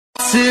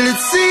till it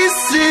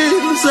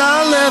ceases,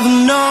 I'll never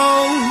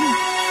know.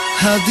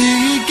 How do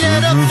you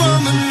get up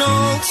from an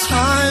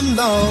all-time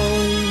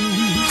low?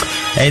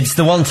 It's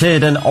the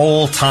Wanted and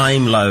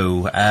all-time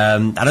low. I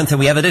don't think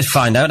we ever did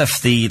find out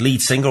if the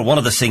lead singer, or one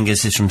of the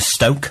singers, is from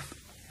Stoke.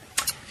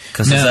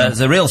 Because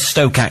there's a real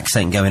Stoke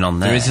accent going on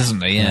there. There is, isn't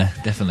there? Yeah,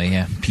 definitely,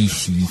 yeah.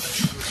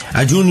 PC.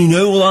 I don't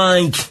know,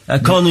 like, I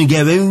can't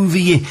get over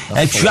you.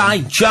 I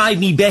tried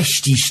me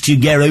bestest to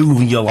get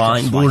over you,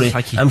 like, but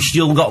I'm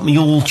still got me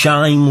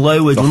all-time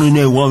low. I don't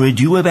know what to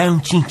do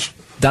about it.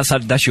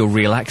 That's your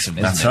real accent,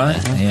 isn't That's it?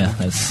 right.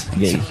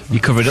 Yeah, you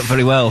covered it up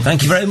very well.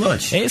 Thank you very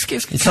much.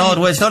 It's hard,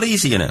 it's not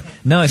easy, you know.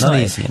 No, it's not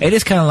easy. It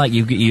is kind of like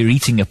you're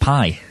eating a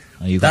pie.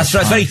 That's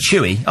right, it's very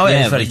chewy. Oh,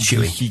 yeah, it's very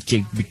chewy.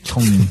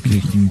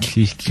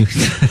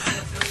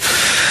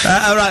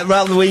 All right,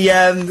 well,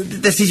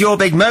 this is your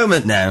big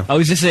moment now. Oh,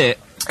 is this it?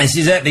 This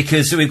is it,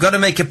 because we've got to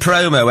make a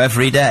promo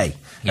every day.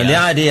 Yeah. And the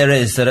idea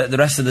is that the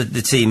rest of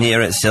the team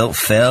here at Silk,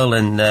 Phil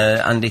and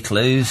Andy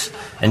Clues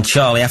and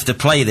Charlie, have to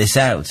play this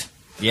out.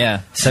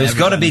 Yeah. So it's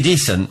got to be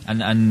decent.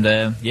 And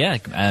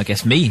I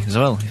guess me as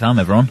well, if I'm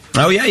ever on.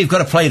 Oh, yeah, you've got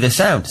to play this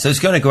out. So it's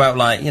going to go out,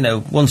 like,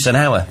 once an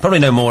hour. Probably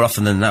no more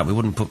often than that. We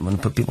wouldn't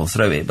put people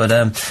through it.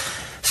 But,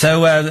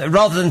 so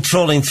rather than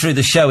trawling through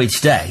the show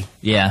each day,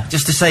 yeah,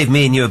 just to save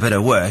me and you a bit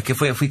of work,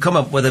 if we come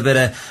up with a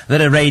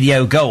bit of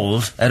radio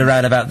gold at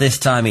around about this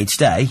time each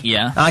day,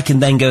 yeah, I can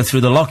then go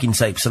through the locking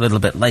tapes a little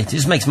bit later. It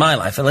just makes my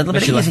life a little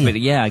bit easier.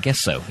 Yeah, I guess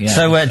so. Yeah.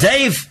 So,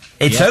 Dave,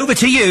 it's over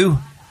to you.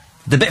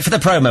 The bit for the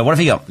promo. What have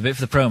you got? The bit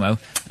for the promo.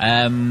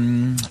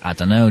 I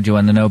don't know. Do you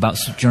want to know about?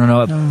 Do you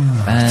want to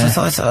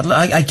know?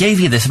 I gave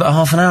you this about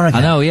half an hour ago.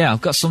 I know. Yeah, I've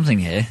got something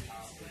here.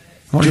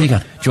 What have you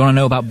got? Do you want to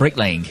know about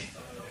bricklaying?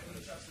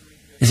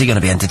 Is it going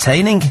to be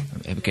entertaining?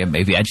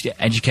 Maybe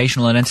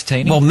educational and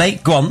entertaining. Well,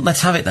 mate, go on.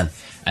 Let's have it then.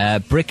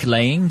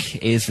 Bricklaying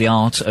is the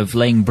art of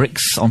laying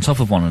bricks on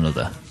top of one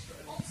another.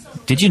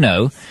 Did you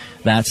know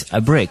that a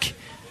brick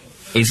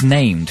is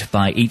named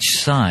by each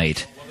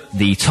side?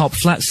 The top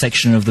flat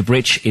section of the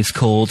brick is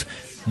called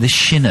the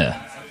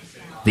shinner.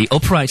 The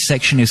upright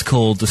section is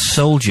called the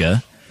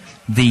soldier.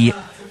 The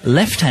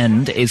left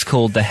end is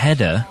called the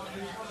header.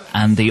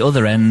 And the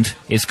other end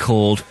is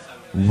called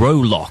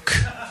rowlock.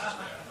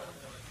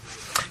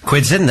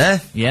 Quid's in there.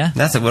 Yeah.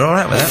 That's it, we're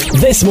alright with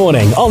that. This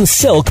morning on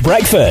Silk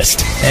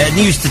Breakfast.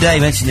 News today,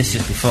 mentioned this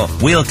just before.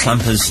 Wheel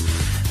clampers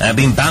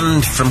being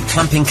banned from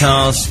clamping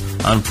cars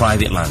on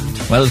private land.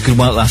 Well, it was good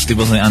while it lasted,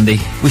 wasn't it, Andy?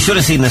 We should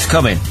have seen this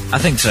coming. I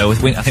think so. I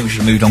think we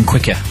should have moved on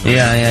quicker.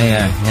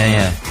 Yeah.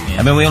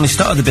 I mean, we only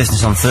started the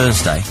business on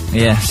Thursday.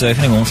 Yeah, so if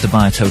anyone wants to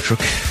buy a tow truck...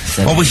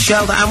 Well, we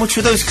shelled out. How much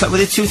were those? Were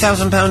they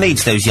 £2,000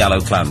 each, those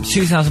yellow clamps?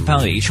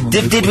 £2,000 each.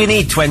 Did we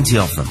need 20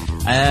 of them?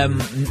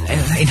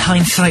 In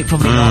hindsight,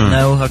 probably not,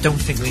 no. I don't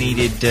think we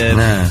needed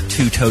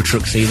 2 tow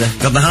trucks either.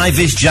 Got the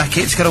high-vis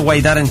jackets, got to weigh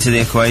that into the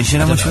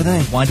equation. How much were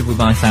they? Why did we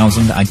buy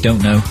 1,000? I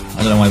don't know.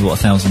 I don't know why we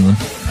bought 1,000 of them.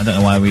 I don't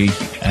know why we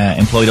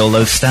employed all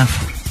those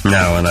staff. No,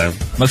 I know.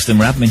 Most of them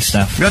were admin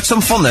staff. We had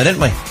some fun there,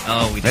 didn't we?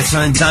 Oh, we did. Let's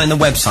design the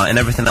website and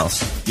everything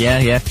else. Yeah.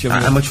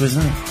 How much was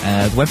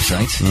that? The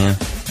website? Yeah.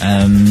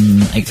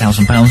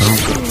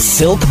 £8,000.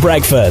 Silk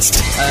Breakfast.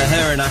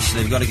 Her and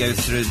Ashley have got to go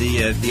through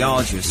the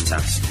arduous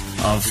task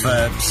of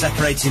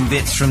separating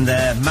bits from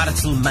their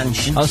marital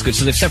mansion. Oh, that's good.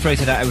 So they've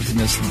separated out everything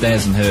that's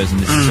theirs and hers,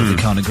 and this is stuff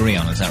they can't agree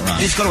on. Is that right?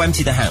 They've just got to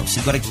empty the house.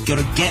 They've got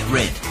to get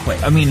rid.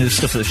 Quick. I mean, there's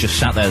stuff that's just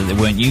sat there that they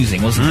weren't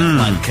using, wasn't it?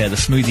 Like the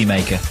smoothie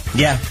maker.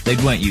 Yeah, they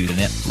weren't using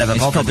it. Never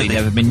It's bothered, probably did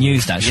they? never been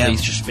used. Actually, Yeah.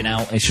 It's just been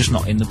out. It's just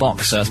not in the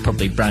box, so it's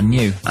probably brand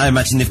new. I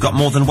imagine they've got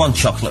more than one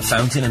chocolate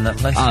fountain in that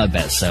place. I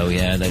bet so.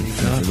 Yeah, they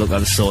look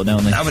like a sort,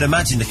 don't they? I would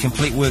imagine the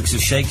complete works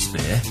of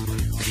Shakespeare.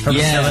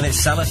 Probably selling its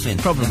cellophane.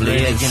 Probably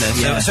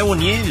is, so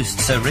unused.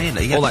 So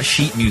really, all that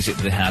sheet music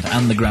that they had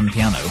and the grand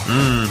piano,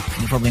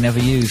 they probably never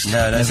used.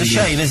 No, it's a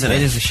shame, isn't it?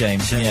 It is a shame.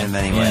 In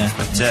many ways.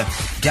 But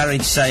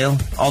garage sale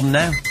on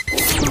now.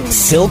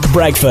 Silk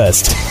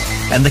Breakfast.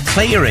 And the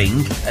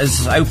clearing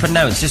is open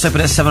now. It's just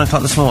open at 7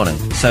 o'clock this morning.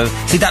 So,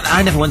 see, that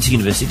I never went to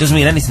university. It doesn't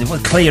mean anything.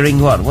 What clearing?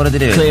 What? What are they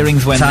doing?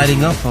 Clearing's when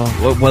tidying up, or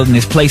well,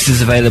 there's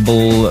places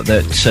available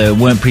that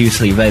weren't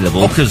previously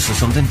available. Hookers or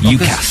something.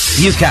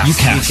 UCAS.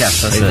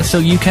 That's it.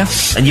 Still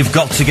UCAS. And you've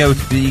got to go.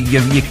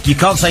 You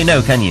can't say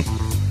no, can you?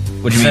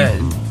 What do you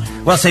mean?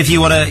 Well, say if you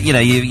want to,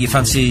 you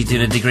fancy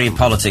doing a degree in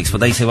politics, but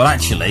they say, well,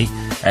 actually,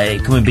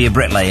 come and be a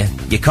bricklayer.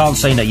 You can't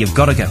say no. You've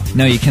got to go.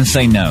 No, you can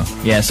say no.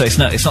 Yeah, so it's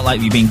not like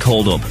you're being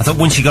called up. I thought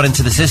once you got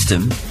into the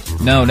system.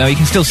 No, you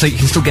can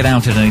still get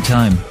out at any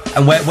time.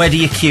 And where do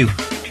you queue?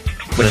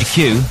 Where do you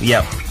queue?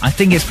 Yeah. I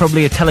think it's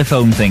probably a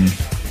telephone thing.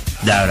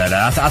 No.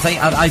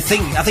 I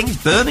think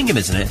it's Birmingham,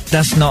 isn't it?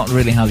 That's not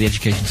really how the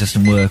education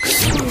system works.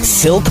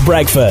 Silk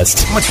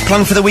Breakfast. Much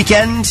planned for the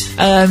weekend?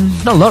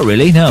 Not a lot,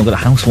 really. No, I've got a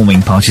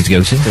housewarming party to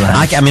go to.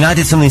 I mean, I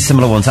did something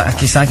similar once. I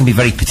can be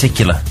very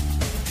particular.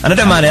 And I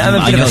don't mind it. I'm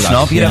a bit of a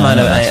snob. You don't mind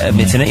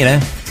admitting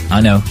it,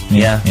 I know.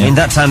 Yeah. I mean,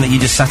 that time that you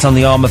just sat on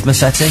the arm of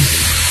Massetti.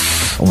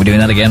 Are we doing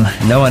that again?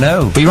 No, I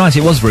know. But you're right,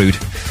 it was rude.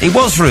 It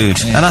was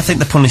rude. Yeah. And I think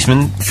the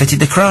punishment fitted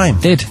the crime.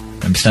 Did.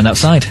 And stand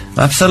outside.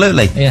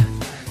 Absolutely. Yeah.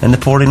 in the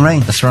pouring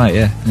rain. That's right,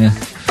 yeah.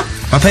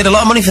 I paid a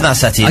lot of money for that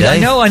settee, I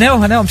Dave. know,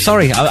 I'm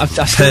sorry. I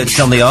Perched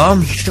on the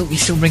arm. You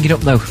still bring it up,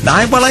 though.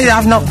 I've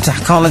not... I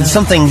can't...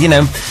 Something,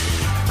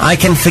 I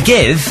can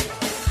forgive,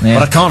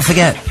 but I can't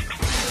forget.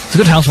 It's a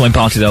good housewarming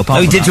party, though.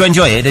 Did you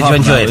enjoy it? Did you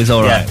enjoy it? It was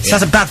all right. It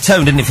has a bad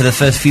tone, didn't it, for the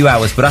first few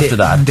hours, but after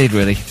that... It did,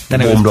 really.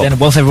 Then warmed up.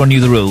 once everyone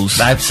knew the rules...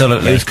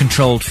 Absolutely. It was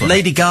controlled fun.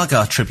 Lady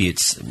Gaga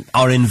tributes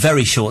are in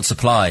very short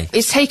supply.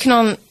 It's taken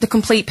on the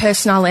complete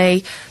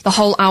personality, the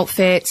whole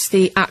outfit,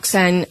 the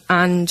accent,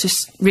 and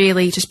just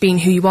really just being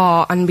who you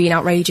are and being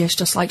outrageous,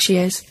 just like she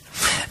is.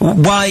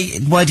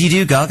 Why do you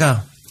do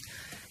Gaga?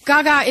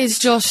 Gaga is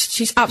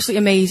she's absolutely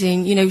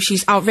amazing.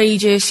 She's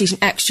outrageous, she's an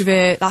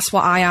extrovert, that's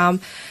what I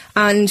am.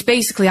 And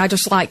basically, I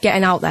just like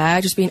getting out there,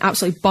 just being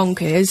absolutely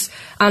bonkers,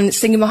 and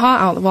singing my heart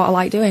out, what I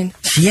like doing.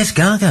 She is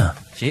Gaga.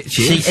 She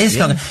is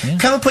Gaga. Yeah.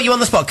 Can we put you on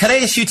the spot? Can I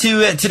ask you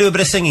to do a bit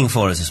of singing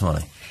for us this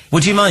morning?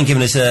 Would you mind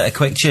giving us a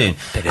quick tune?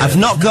 We've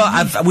not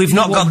got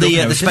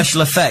the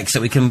special effects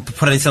that we can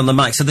put anything on the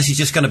mic, so this is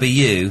just going to be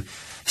you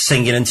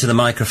singing into the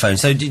microphone.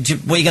 So, what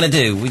are you going to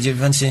do? Would you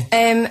fancy?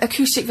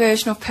 Acoustic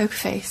version of Poker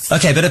Face.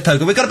 Okay, bit of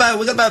poker. We're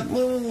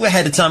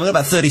ahead of time. We've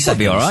got about 30 seconds. That'll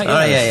be all right.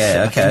 Oh,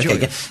 yeah. Okay.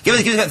 Give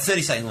us about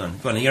 30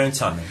 seconds. Go on, your own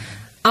time. Then.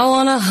 I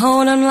wanna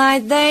hold 'em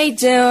like they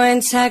do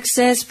in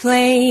Texas,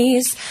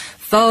 please.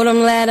 Fold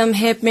 'em, let 'em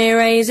hit me,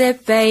 raise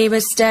it, baby,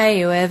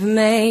 stay with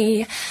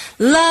me.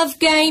 Love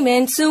game,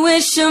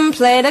 intuition,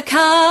 play the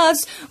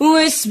cards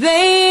with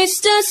space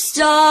to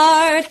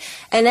start.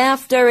 And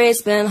after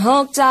it's been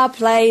hooked, I'll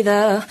play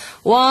the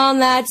one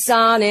that's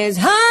on his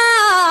heart.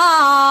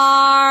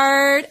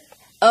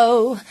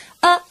 Oh,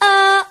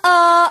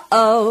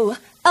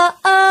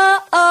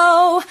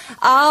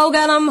 I'll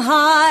get 'em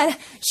hot,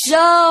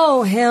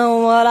 show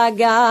him what I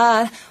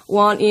got,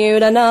 want you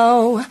to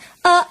know.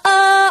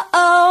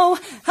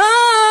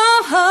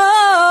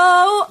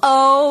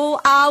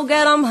 I'll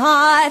get 'em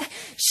hot,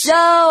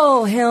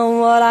 show him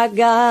what I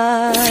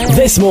got.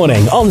 This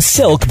morning on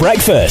Silk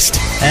Breakfast.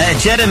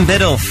 Jed and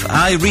Biddulph,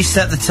 I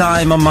reset the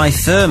time on my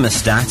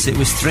thermostat. It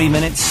was 3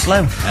 minutes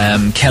slow.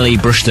 Kelly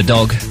brushed the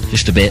dog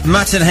just a bit.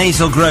 Matt and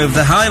Hazel Grove,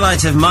 the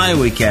highlight of my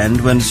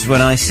weekend was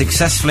when I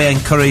successfully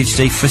encouraged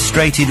a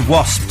frustrated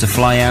wasp to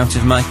fly out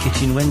of my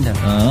kitchen window.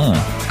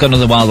 Got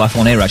another wildlife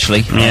one here,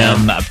 actually.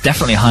 Yeah.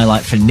 Definitely a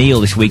highlight for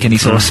Neil this weekend. He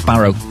saw a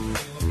sparrow.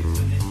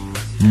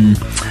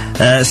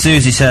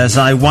 Susie says,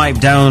 I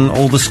wiped down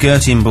all the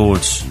skirting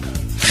boards.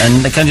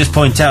 And I can just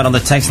point out on the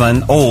text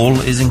line, all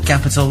is in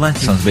capital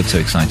letters. Sounds a bit too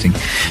exciting.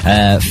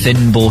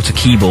 Finn bought a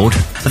keyboard.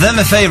 Then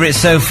my favourite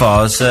so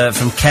far is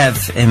from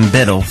Kev in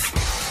Biddulph,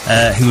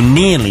 who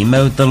nearly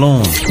mowed the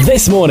lawn.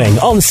 This morning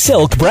on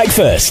Silk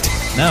Breakfast.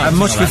 No, I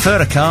much prefer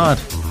a card.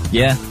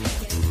 Yeah.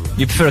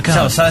 You prefer a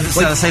card? So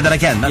say that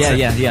again. That's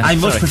Yeah. I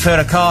much prefer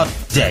a card,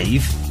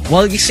 Dave.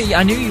 Well, you see,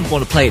 I knew you'd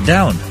want to play it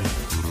down.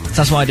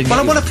 That's why I didn't. Well,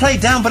 I want to play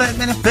it down, but I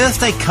mean, a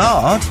birthday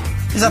card?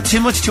 Is that too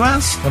much to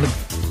ask? Well,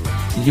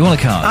 you want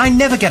a card? I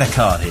never get a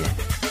card here.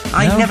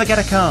 I never get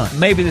a card.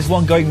 Maybe there's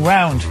one going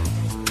round.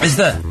 Is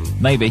there?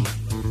 Maybe.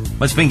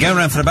 Well, it's been going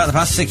around for about the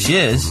past 6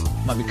 years.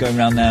 Might be going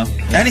round now.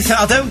 Anything,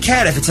 I don't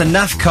care if it's a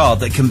naff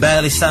card that can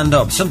barely stand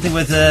up. Something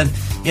with, a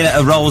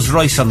Rolls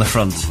Royce on the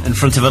front, in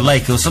front of a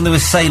lake, or something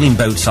with sailing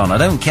boats on. I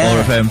don't care.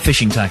 Or a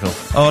fishing tackle.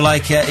 Or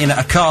like,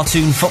 a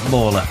cartoon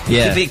footballer.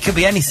 Yeah. It could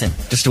be anything.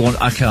 Just to want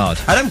a card.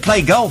 I don't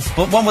play golf,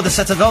 but one with a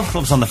set of golf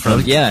clubs on the front.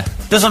 Well, yeah.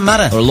 Doesn't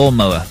matter. Or a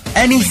lawnmower.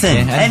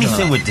 Anything. Yeah,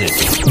 anything would do.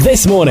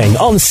 This morning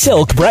on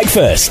Silk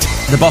Breakfast.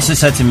 The boss has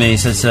said to me, he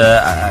says,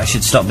 I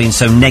should stop being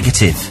so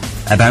negative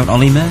about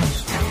Ollie Murs.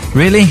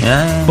 Really?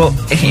 Yeah. But,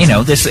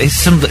 there's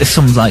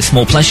some like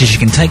small pleasures you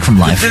can take from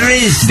life. There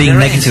is. Being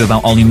negative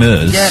about Ollie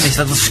Murs. Yeah, and his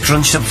little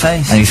scrunched up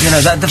face. And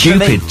his that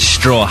stupid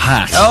straw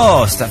hat.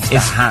 Oh, stuff. The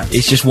hat.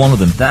 It's just one of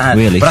them. That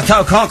really. But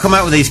I can't come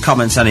out with these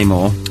comments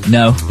anymore.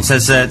 No. It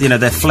says,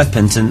 they're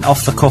flippant and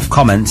off-the-cuff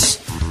comments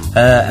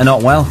are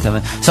not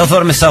welcome. So I thought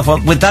to myself, well,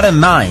 with that in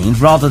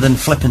mind, rather than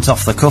flippant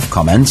off-the-cuff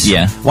comments,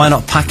 why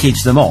not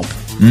package them up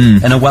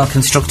in a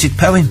well-constructed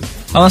poem?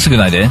 Oh, that's a good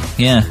idea,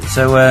 yeah.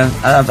 So,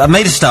 I've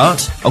made a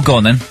start. Oh, go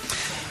on then.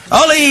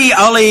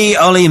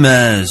 Ollie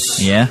Murs.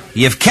 Yeah?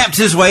 You've kept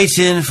us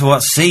waiting for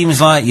what seems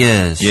like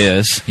years.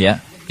 Years, yeah.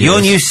 Your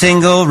new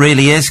single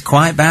really is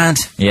quite bad.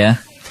 Yeah.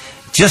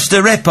 Just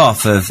a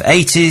rip-off of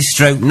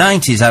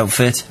 80s/90s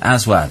outfit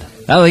as well.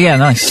 Oh, yeah,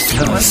 nice.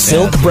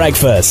 Silk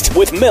Breakfast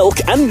with milk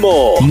and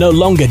more. No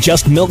longer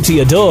just milk to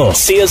your door.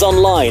 See us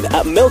online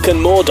at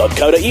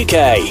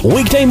milkandmore.co.uk.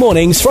 Weekday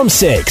mornings from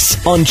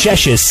 6 on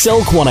Cheshire's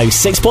Silk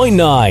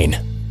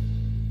 106.9.